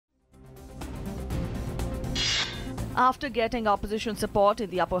After getting opposition support in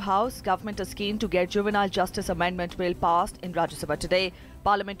the upper house, government is keen to get Juvenile Justice Amendment Bill passed in Rajya Sabha today.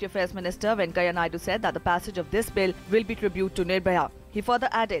 Parliamentary Affairs Minister Venkaiah Naidu said that the passage of this bill will be tribute to Nirbhaya. He further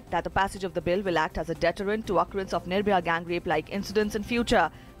added that the passage of the bill will act as a deterrent to occurrence of Nirbhaya gang rape-like incidents in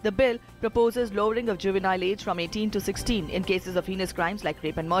future. The bill proposes lowering of juvenile age from 18 to 16 in cases of heinous crimes like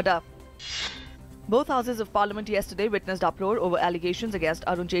rape and murder. Both houses of parliament yesterday witnessed uproar over allegations against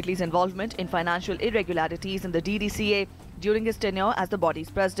Arun Jaitley's involvement in financial irregularities in the DDCA during his tenure as the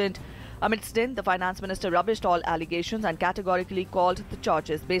body's president. Amidst it, the finance minister rubbished all allegations and categorically called the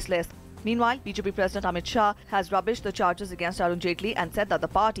charges baseless. Meanwhile, BJP President Amit Shah has rubbished the charges against Arun Jaitley and said that the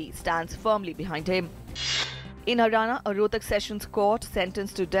party stands firmly behind him. In Haryana, a Rohtak Sessions Court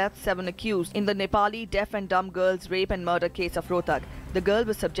sentenced to death 7 accused in the Nepali deaf and dumb girl's rape and murder case of Rohtak. The girl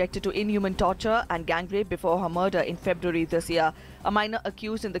was subjected to inhuman torture and gang rape before her murder in February this year. A minor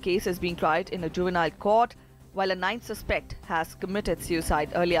accused in the case is being tried in a juvenile court, while a 9th suspect has committed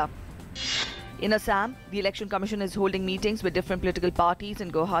suicide earlier. In Assam, the Election Commission is holding meetings with different political parties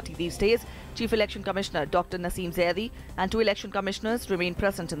in Guwahati these days. Chief Election Commissioner Dr. Naseem Zaidi and 2 election commissioners remain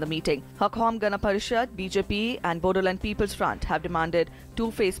present in the meeting. Hakom Gana Parishad, BJP and Bodoland People's Front have demanded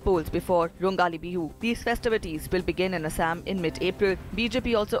 2-phase polls before Rongali Bihu. These festivities will begin in Assam in mid-April.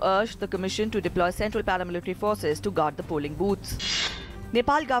 BJP also urged the Commission to deploy central paramilitary forces to guard the polling booths.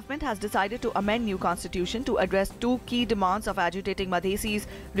 Nepal government has decided to amend new constitution to address 2 key demands of agitating Madhesis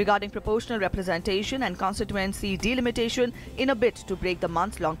regarding proportional representation and constituency delimitation in a bid to break the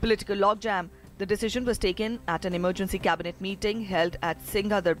months-long political logjam. The decision was taken at an emergency cabinet meeting held at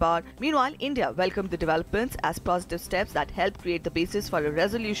Singha Darbar. Meanwhile, India welcomed the developments as positive steps that help create the basis for a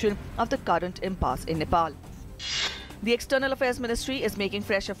resolution of the current impasse in Nepal. The External Affairs Ministry is making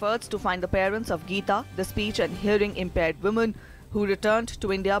fresh efforts to find the parents of Geeta, the speech and hearing impaired woman who returned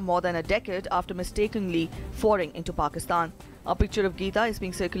to India more than a decade after mistakenly foraying into Pakistan. A picture of Geeta is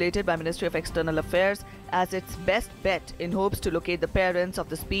being circulated by Ministry of External Affairs as its best bet in hopes to locate the parents of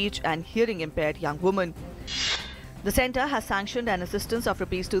the speech and hearing impaired young woman. The centre has sanctioned an assistance of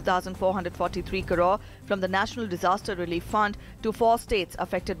Rs 2,443 crore from the National Disaster Relief Fund to 4 states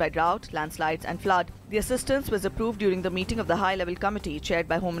affected by drought, landslides and flood. The assistance was approved during the meeting of the high-level committee chaired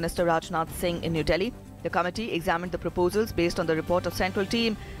by Home Minister Rajnath Singh in New Delhi. The committee examined the proposals based on the report of Central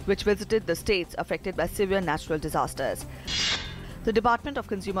Team, which visited the states affected by severe natural disasters. The Department of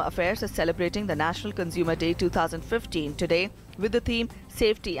Consumer Affairs is celebrating the National Consumer Day 2015 today with the theme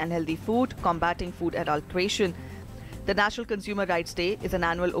Safety and Healthy Food, Combating Food Adulteration. The National Consumer Rights Day is an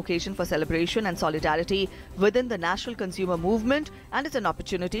annual occasion for celebration and solidarity within the national consumer movement and is an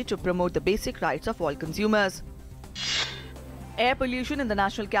opportunity to promote the basic rights of all consumers. Air pollution in the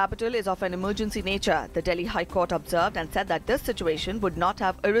national capital is of an emergency nature, the Delhi High Court observed and said that this situation would not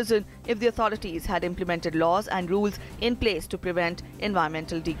have arisen if the authorities had implemented laws and rules in place to prevent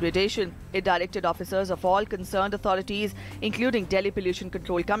environmental degradation. It directed officers of all concerned authorities, including Delhi Pollution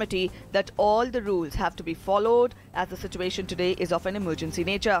Control Committee, that all the rules have to be followed as the situation today is of an emergency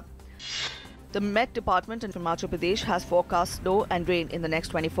nature. The Met Department in Himachal Pradesh has forecast snow and rain in the next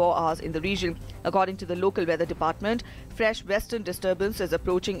 24 hours in the region. According to the local weather department, fresh western disturbance is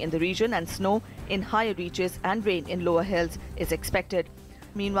approaching in the region and snow in higher reaches and rain in lower hills is expected.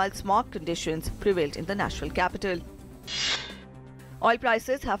 Meanwhile, smog conditions prevailed in the national capital. Oil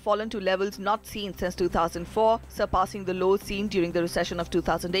prices have fallen to levels not seen since 2004, surpassing the lows seen during the recession of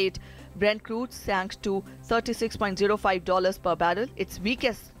 2008. Brent crude sank to $36.05 per barrel, its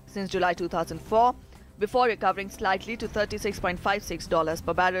weakest since July 2004, before recovering slightly to $36.56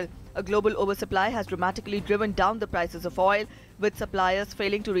 per barrel. A global oversupply has dramatically driven down the prices of oil, with suppliers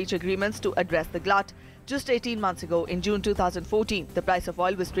failing to reach agreements to address the glut. Just 18 months ago, in June 2014, the price of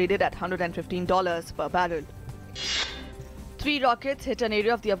oil was traded at $115 per barrel. 3 rockets hit an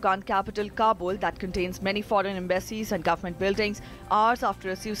area of the Afghan capital Kabul that contains many foreign embassies and government buildings hours after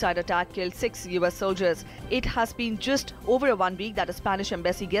a suicide attack killed 6 US soldiers. It has been just over 1 week that a Spanish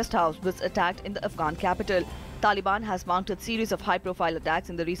embassy guest house was attacked in the Afghan capital. Taliban has mounted a series of high-profile attacks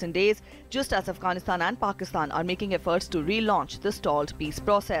in the recent days, just as Afghanistan and Pakistan are making efforts to relaunch the stalled peace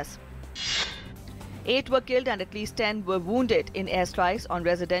process. 8 were killed and at least 10 were wounded in airstrikes on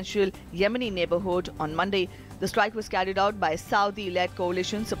residential Yemeni neighborhood on Monday. The strike was carried out by a Saudi-led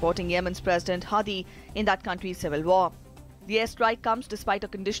coalition supporting Yemen's President Hadi in that country's civil war. The airstrike comes despite a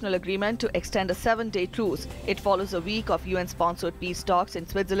conditional agreement to extend a 7-day truce. It follows a week of UN-sponsored peace talks in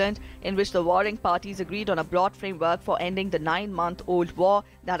Switzerland, in which the warring parties agreed on a broad framework for ending the 9-month-old war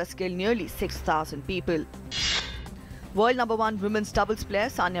that has killed nearly 6,000 people. World number 1 women's doubles player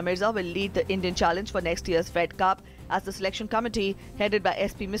Sania Mirza will lead the Indian challenge for next year's Fed Cup as the selection committee, headed by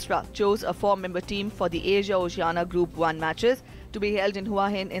SP Misra, chose a 4-member team for the Asia-Oceania Group 1 matches to be held in Hua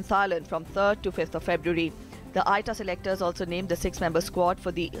Hin in Thailand from 3rd to 5th of February. The ITA selectors also named the 6-member squad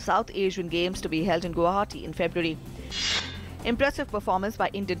for the South Asian Games to be held in Guwahati in February. Impressive performance by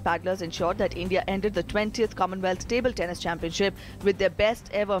Indian paddlers ensured that India ended the 20th Commonwealth Table Tennis Championship with their best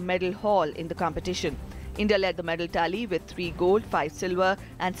ever medal haul in the competition. India led the medal tally with 3 gold, 5 silver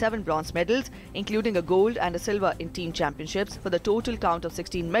and 7 bronze medals, including a gold and a silver in team championships for the total count of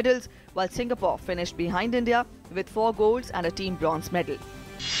 16 medals, while Singapore finished behind India with 4 golds and a team bronze medal.